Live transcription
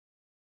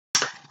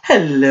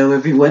Hello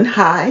everyone.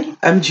 Hi,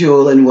 I'm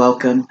Jewel and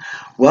welcome.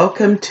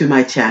 Welcome to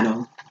my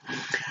channel.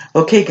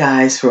 Okay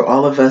guys, for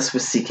all of us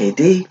with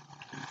CKD,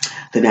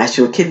 the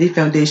National Kidney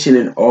Foundation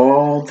and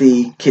all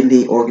the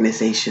kidney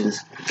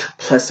organizations,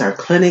 plus our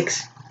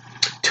clinics,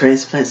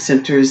 transplant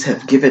centers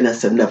have given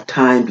us enough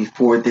time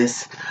before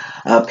this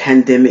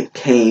pandemic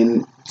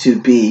came to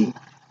be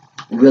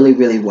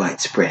really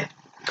widespread.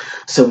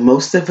 So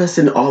most of us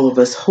and all of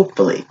us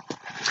hopefully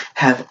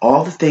have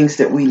all the things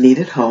that we need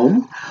at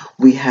home.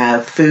 We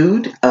have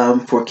food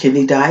for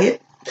kidney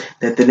diet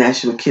that the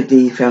National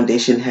Kidney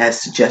Foundation has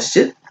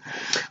suggested.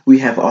 We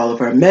have all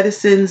of our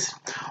medicines.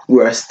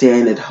 We are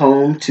staying at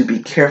home to be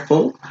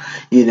careful,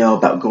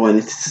 about going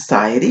into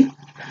society.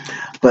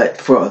 But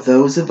for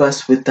those of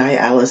us with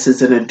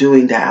dialysis and are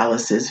doing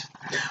dialysis,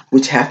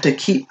 which have to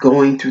keep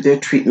going through their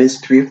treatments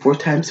 3 or 4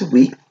 times a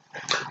week,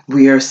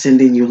 we are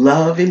sending you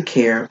love and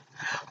care,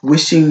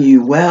 wishing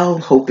you well,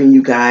 hoping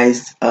you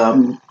guys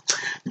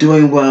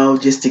doing well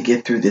just to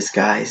get through this,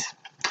 guys.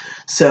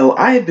 So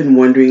I have been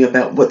wondering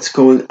about what's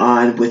going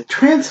on with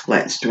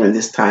transplants during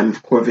this time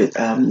of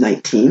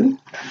COVID-19.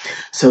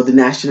 So the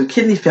National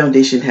Kidney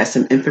Foundation has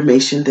some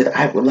information that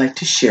I would like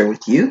to share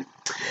with you.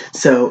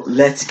 So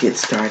let's get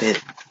started.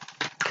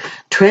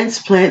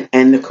 Transplant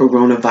and the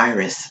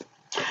coronavirus.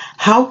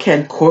 How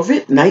can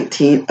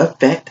COVID-19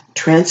 affect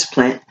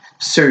transplant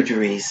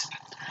surgeries?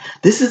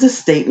 This is a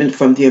statement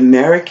from the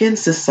American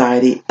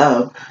Society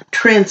of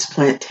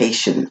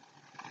Transplantation.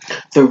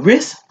 The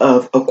risk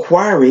of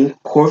acquiring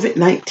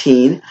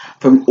COVID-19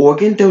 from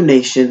organ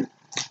donation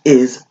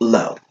is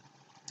low.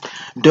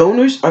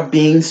 Donors are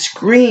being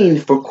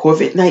screened for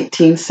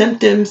COVID-19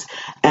 symptoms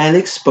and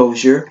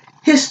exposure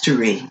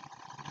history.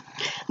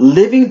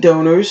 Living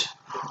donors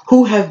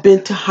who have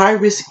been to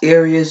high-risk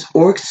areas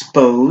or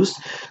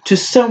exposed to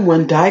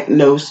someone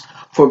diagnosed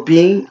are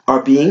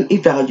being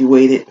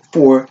evaluated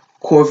for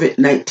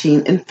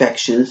COVID-19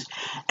 infections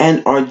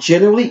and are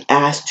generally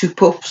asked to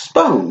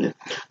postpone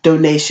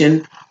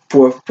donation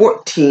for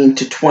 14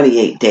 to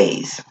 28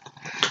 days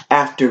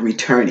after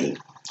returning.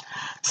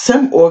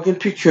 Some organ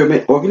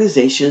procurement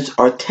organizations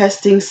are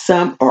testing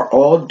some or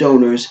all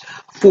donors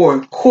for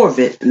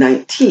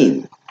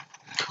COVID-19.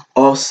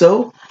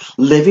 Also,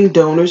 living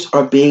donors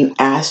are being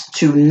asked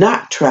to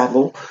not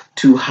travel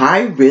to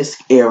high-risk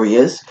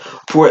areas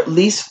for at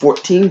least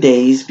 14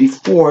 days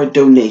before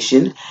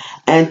donation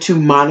and to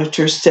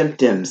monitor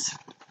symptoms.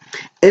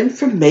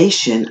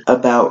 Information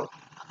about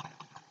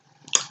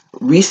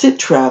recent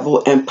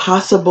travel and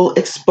possible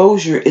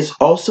exposure is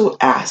also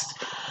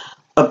asked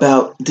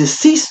about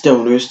deceased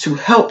donors to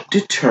help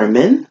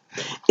determine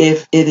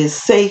if it is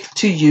safe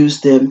to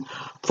use them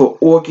for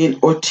organ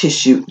or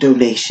tissue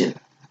donation.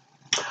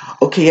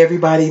 Okay,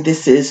 everybody,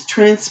 this is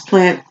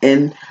transplant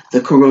and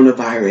the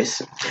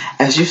coronavirus.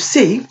 As you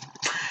see,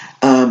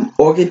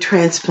 organ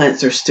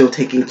transplants are still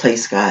taking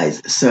place,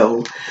 guys.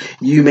 So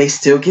you may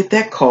still get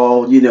that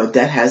call.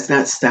 That has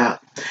not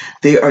stopped.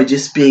 They are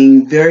just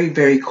being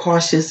very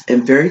cautious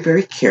and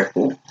very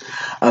careful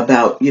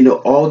about,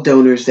 all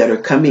donors that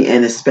are coming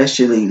in,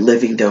 especially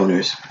living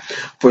donors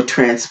for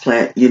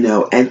transplant,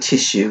 and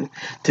tissue,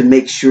 to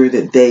make sure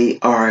that they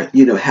are,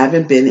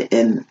 haven't been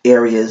in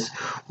areas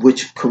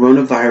which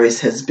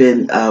coronavirus has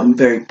been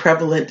very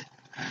prevalent.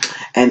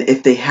 And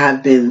if they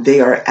have been,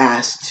 they are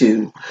asked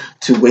to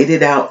wait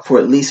it out for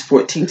at least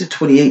 14 to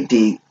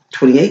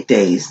 28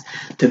 days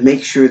to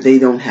make sure they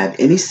don't have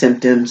any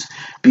symptoms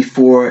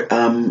before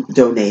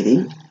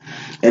donating.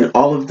 And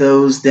all of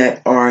those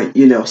that are,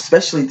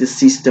 especially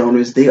deceased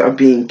donors, they are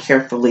being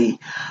carefully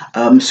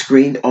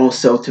screened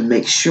also to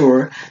make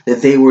sure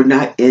that they were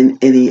not in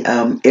any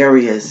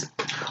areas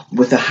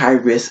with a high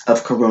risk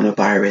of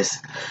coronavirus.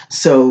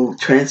 So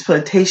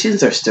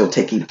transplantations are still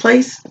taking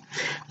place.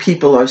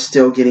 People are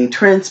still getting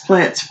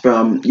transplants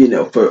from,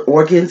 for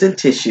organs and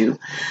tissue.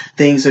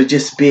 Things are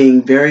just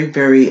being very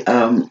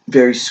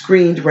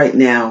screened right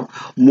now,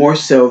 more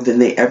so than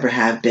they ever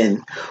have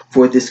been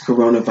for this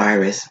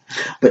coronavirus.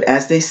 But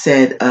as they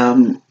said,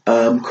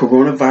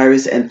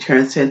 coronavirus and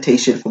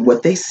transplantation, from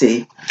what they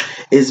see,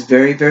 is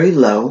very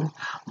low.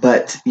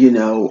 But,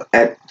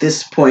 at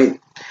this point,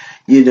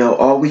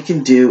 all we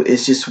can do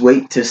is just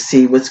wait to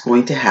see what's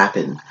going to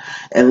happen.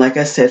 And like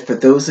I said, for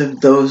those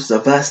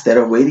of us that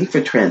are waiting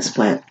for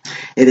transplant,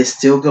 it is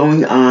still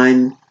going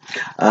on.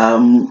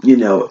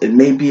 It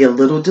may be a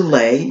little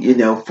delay,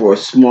 for a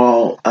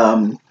small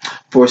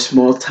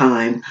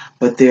time,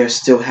 but they're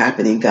still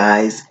happening,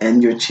 guys.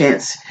 And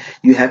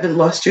you haven't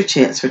lost your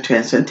chance for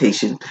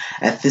transplantation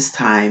at this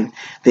time.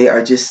 They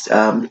are just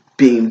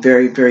being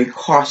very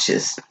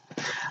cautious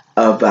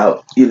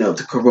about,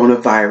 the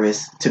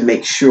coronavirus, to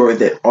make sure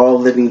that all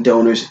living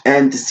donors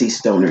and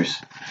deceased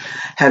donors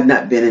have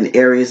not been in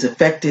areas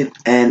affected.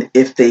 And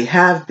if they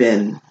have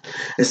been,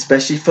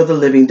 especially for the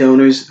living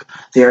donors,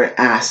 they're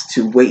asked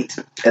to wait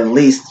at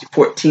least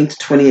 14 to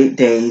 28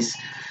 days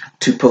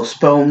to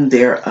postpone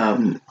their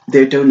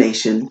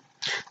donation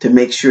to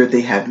make sure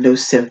they have no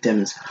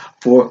symptoms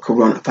for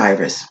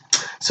coronavirus.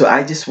 So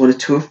I just wanted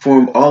to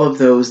inform all of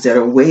those that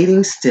are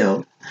waiting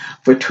still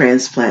for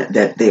transplant,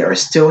 that they are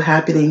still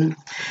happening,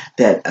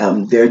 that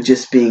they're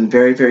just being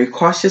very, very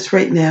cautious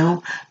right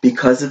now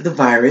because of the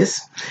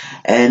virus,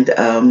 and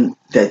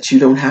that you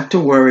don't have to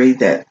worry,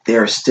 that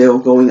they're still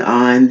going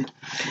on,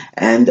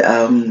 and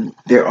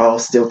they're all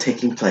still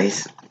taking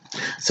place.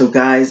 So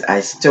guys,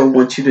 I still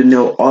want you to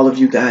know, all of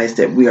you guys,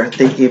 that we are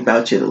thinking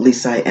about you. At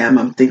least I am.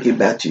 I'm thinking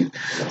about you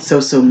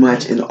so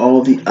much. And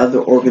all the other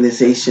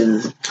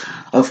organizations,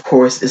 of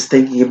course, is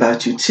thinking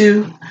about you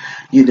too.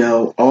 You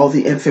know, all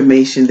the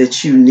information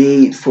that you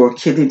need for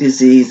kidney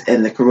disease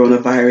and the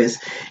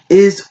coronavirus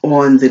is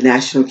on the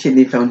National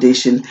Kidney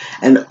Foundation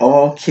and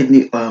all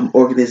kidney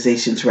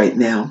organizations right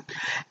now.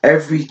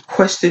 Every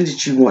question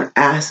that you want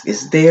asked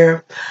is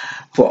there,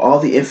 for all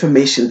the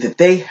information that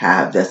they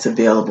have that's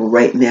available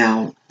right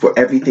now for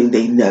everything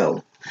they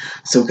know.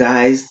 So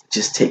guys,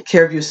 just take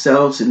care of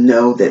yourselves and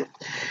know that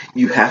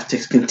you have to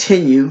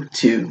continue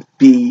to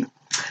be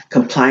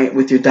compliant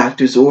with your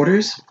doctor's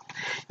orders.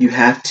 You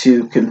have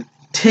to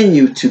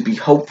continue to be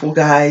hopeful,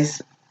 guys.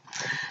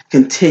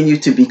 Continue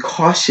to be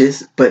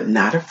cautious but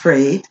not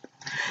afraid.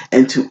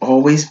 And to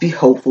always be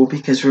hopeful,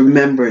 because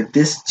remember,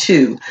 this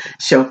too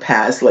shall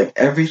pass, like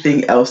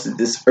everything else that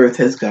this earth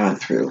has gone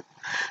through.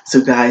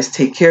 So guys,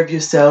 take care of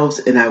yourselves,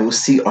 and I will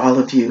see all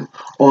of you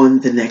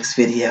on the next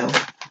video.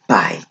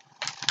 Bye.